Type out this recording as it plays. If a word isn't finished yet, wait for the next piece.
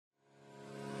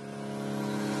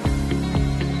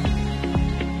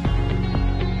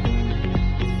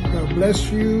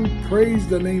bless you. Praise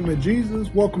the name of Jesus.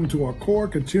 Welcome to our core,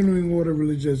 continuing order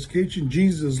religious education.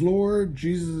 Jesus is Lord.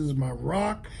 Jesus is my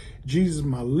rock. Jesus is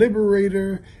my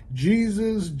liberator.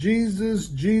 Jesus,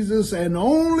 and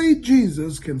only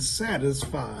Jesus can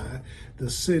satisfy the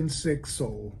sin-sick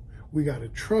soul. We got to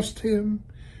trust him.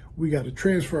 We got to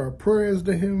transfer our prayers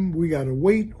to him. We got to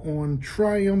wait on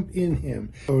triumph in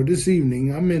him. So this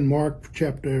evening, I'm in Mark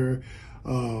chapter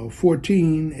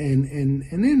 14, and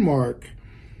in Mark,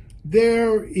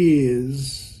 there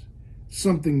is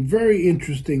something very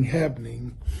interesting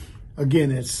happening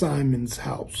again at Simon's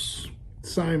house.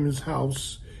 Simon's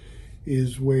house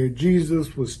is where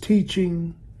Jesus was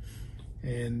teaching,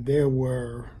 and there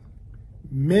were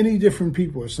many different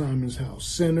people at Simon's house: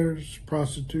 sinners,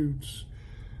 prostitutes,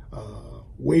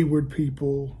 wayward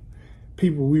people,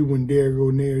 people we wouldn't dare go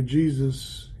near.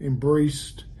 Jesus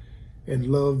embraced and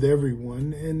loved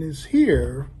everyone, and it's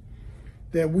here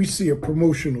that we see a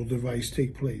promotional device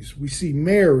take place. We see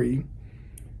Mary,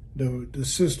 the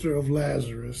sister of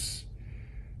Lazarus,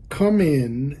 come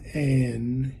in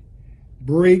and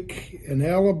break an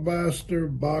alabaster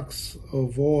box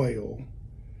of oil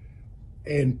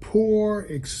and pour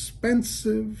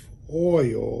expensive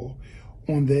oil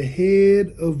on the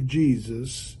head of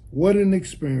Jesus. What an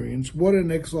experience, what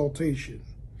an exaltation.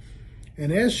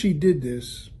 And as she did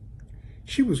this,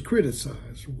 she was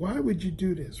criticized. Why would you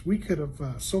do this? We could have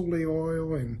sold the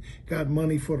oil and got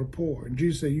money for the poor. And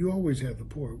Jesus said, you always have the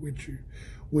poor with you.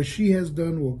 What she has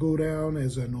done will go down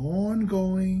as an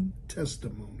ongoing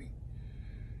testimony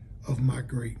of my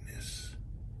greatness.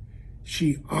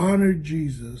 She honored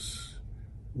Jesus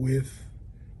with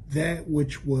that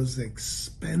which was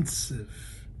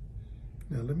expensive.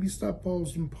 Now, let me stop,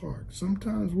 pause, and park.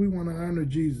 Sometimes we want to honor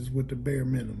Jesus with the bare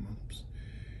minimums.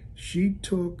 She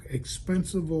took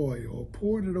expensive oil,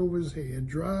 poured it over his head,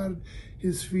 dried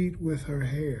his feet with her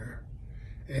hair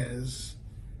as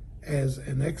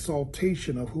an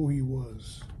exaltation of who he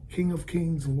was, King of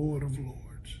Kings, Lord of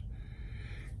Lords.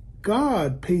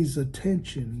 God pays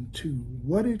attention to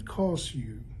what it costs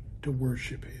you to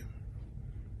worship him.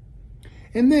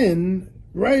 And then,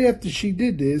 right after she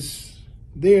did this,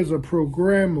 there's a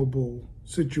programmable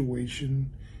situation.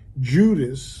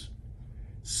 Judas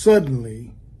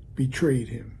suddenly betrayed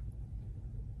him.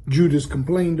 Judas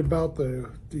complained about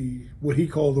the what he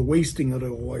called the wasting of the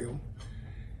oil.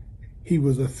 He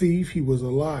was a thief, he was a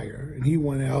liar, and he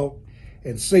went out,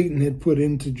 and Satan had put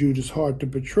into Judas' heart to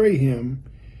betray him.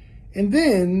 And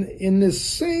then in this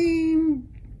same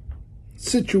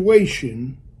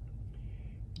situation,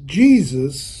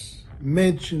 Jesus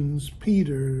mentions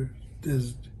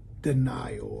Peter's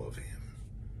denial of him.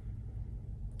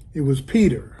 It was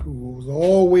Peter who was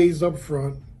always up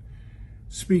front,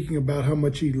 speaking about how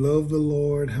much he loved the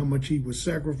Lord, how much he would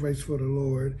sacrifice for the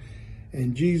Lord.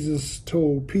 And Jesus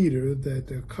told Peter that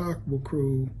the cock will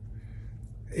crow,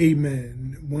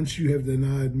 amen, once you have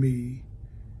denied me,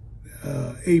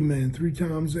 amen, 3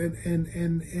 times.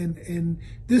 And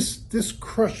this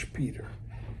crushed Peter,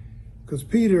 because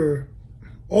Peter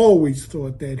always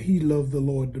thought that he loved the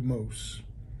Lord the most.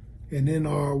 And in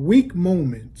our weak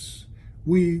moments,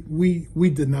 we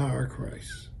deny our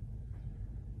Christ.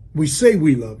 We say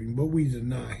we love him, but we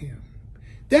deny him.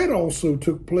 That also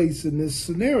took place in this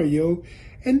scenario.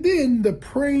 And then the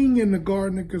praying in the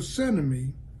Garden of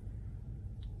Gethsemane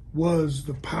was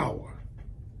the power.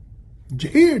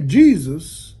 Here,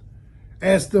 Jesus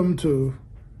asked them to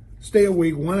stay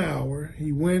awake 1 hour.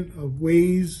 He went a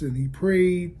ways and he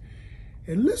prayed,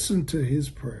 and listened to his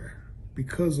prayer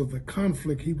because of the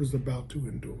conflict he was about to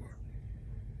endure.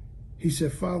 He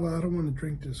said, Father, I don't want to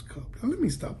drink this cup. Now, let me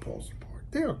stop, pause, and park.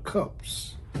 There are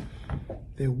cups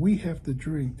that we have to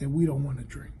drink that we don't want to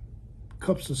drink.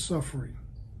 Cups of suffering.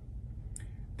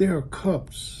 There are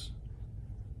cups,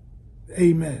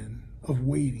 amen, of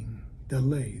waiting,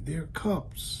 delay. There are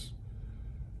cups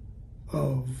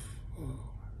of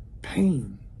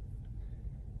pain.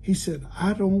 He said,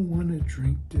 I don't want to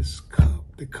drink this cup.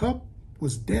 The cup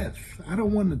was death. I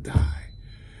don't want to die.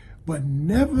 But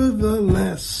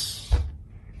nevertheless,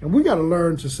 and we got to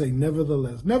learn to say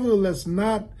nevertheless. Nevertheless,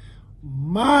 not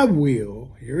my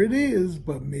will, here it is,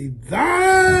 but may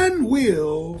thine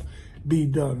will be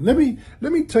done. Let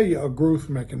me tell you a growth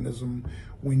mechanism.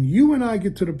 When you and I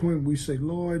get to the point we say,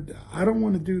 Lord, I don't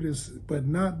want to do this, but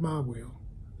not my will.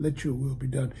 Let your will be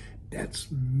done.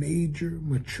 That's major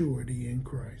maturity in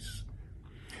Christ.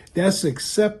 That's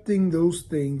accepting those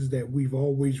things that we've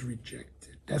always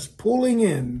rejected. That's pulling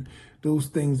in those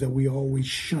things that we always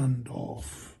shunned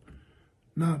off.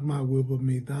 Not my will, but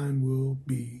may thine will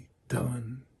be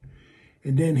done.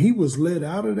 And then he was led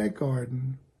out of that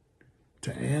garden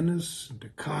to Annas and to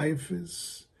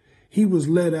Caiaphas. He was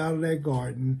led out of that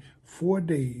garden 4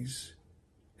 days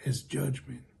as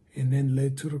judgment and then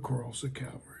led to the cross of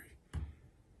Calvary.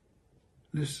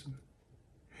 Listen,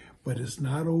 but it's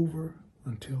not over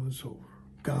until it's over.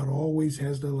 God always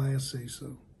has the last say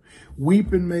so.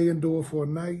 Weeping may endure for a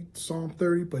night, Psalm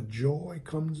 30, but joy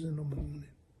comes in the morning.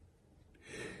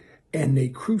 And they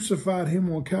crucified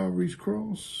him on Calvary's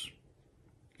cross.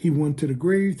 He went to the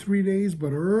grave 3 days,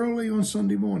 but early on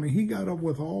Sunday morning, he got up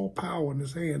with all power in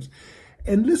his hands.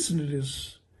 And listen to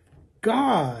this.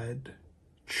 God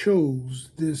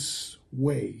chose this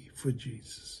way for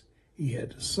Jesus. He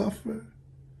had to suffer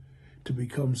to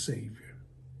become Savior.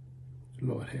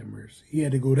 Lord have mercy. He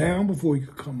had to go down before he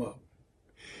could come up.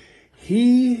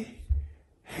 He,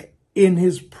 in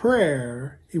his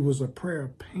prayer, it was a prayer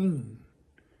of pain.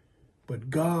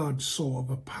 But God saw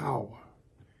the power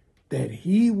that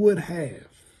he would have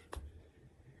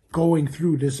going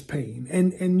through this pain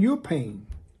and your pain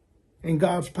and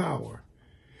God's power.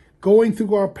 Going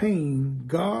through our pain,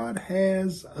 God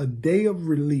has a day of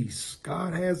release.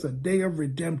 God has a day of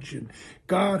redemption.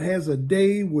 God has a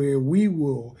day where we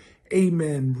will,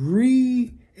 amen,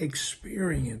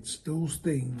 re-experience those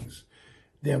things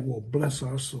that will bless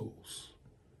our souls.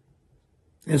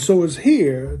 And so it's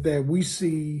here that we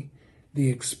see the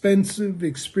expensive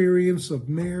experience of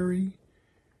Mary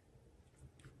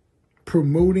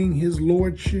promoting his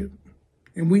lordship.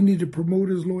 And we need to promote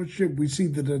his lordship. We see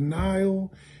the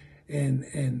denial and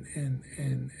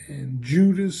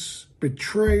Judas'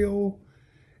 betrayal.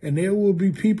 And there will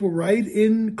be people right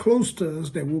in close to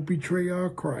us that will betray our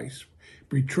Christ,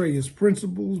 betray his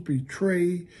principles,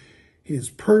 betray his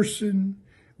person.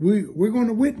 We're going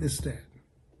to witness that.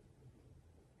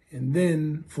 And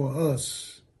then for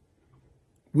us,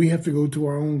 we have to go to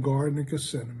our own garden of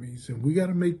Gethsemane, and we got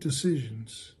to make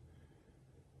decisions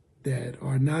that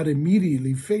are not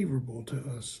immediately favorable to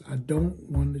us. I don't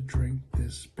want to drink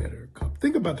this bitter cup.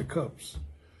 Think about the cups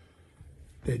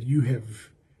that you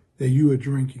are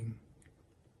drinking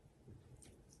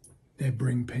that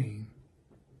bring pain.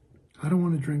 I don't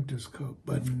want to drink this cup,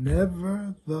 but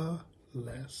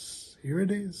nevertheless, here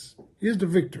it is. Here's the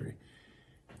victory.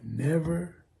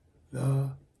 Nevertheless,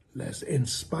 in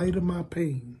spite of my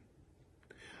pain,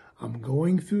 I'm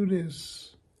going through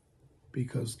this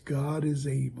because God is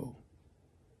able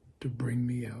to bring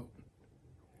me out.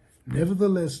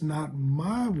 Nevertheless, not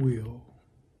my will,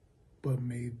 but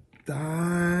may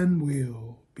thine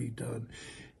will be done.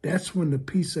 That's when the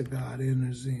peace of God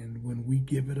enters in, when we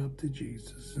give it up to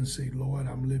Jesus and say, Lord,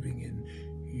 I'm living in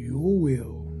your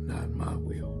will, not my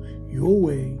will. Your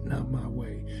way, not my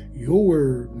way. Your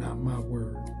word, not my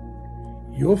word.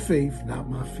 Your faith, not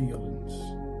my feelings.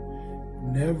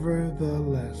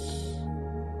 Nevertheless,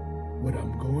 what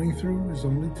I'm going through is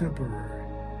only temporary.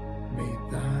 May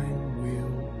thine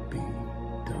will be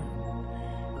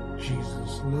done.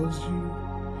 Jesus loves you.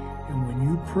 And when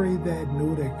you pray that,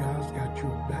 know that God's got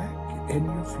your back and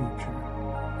your future.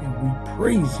 And we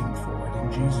praise him for it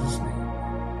in Jesus' name.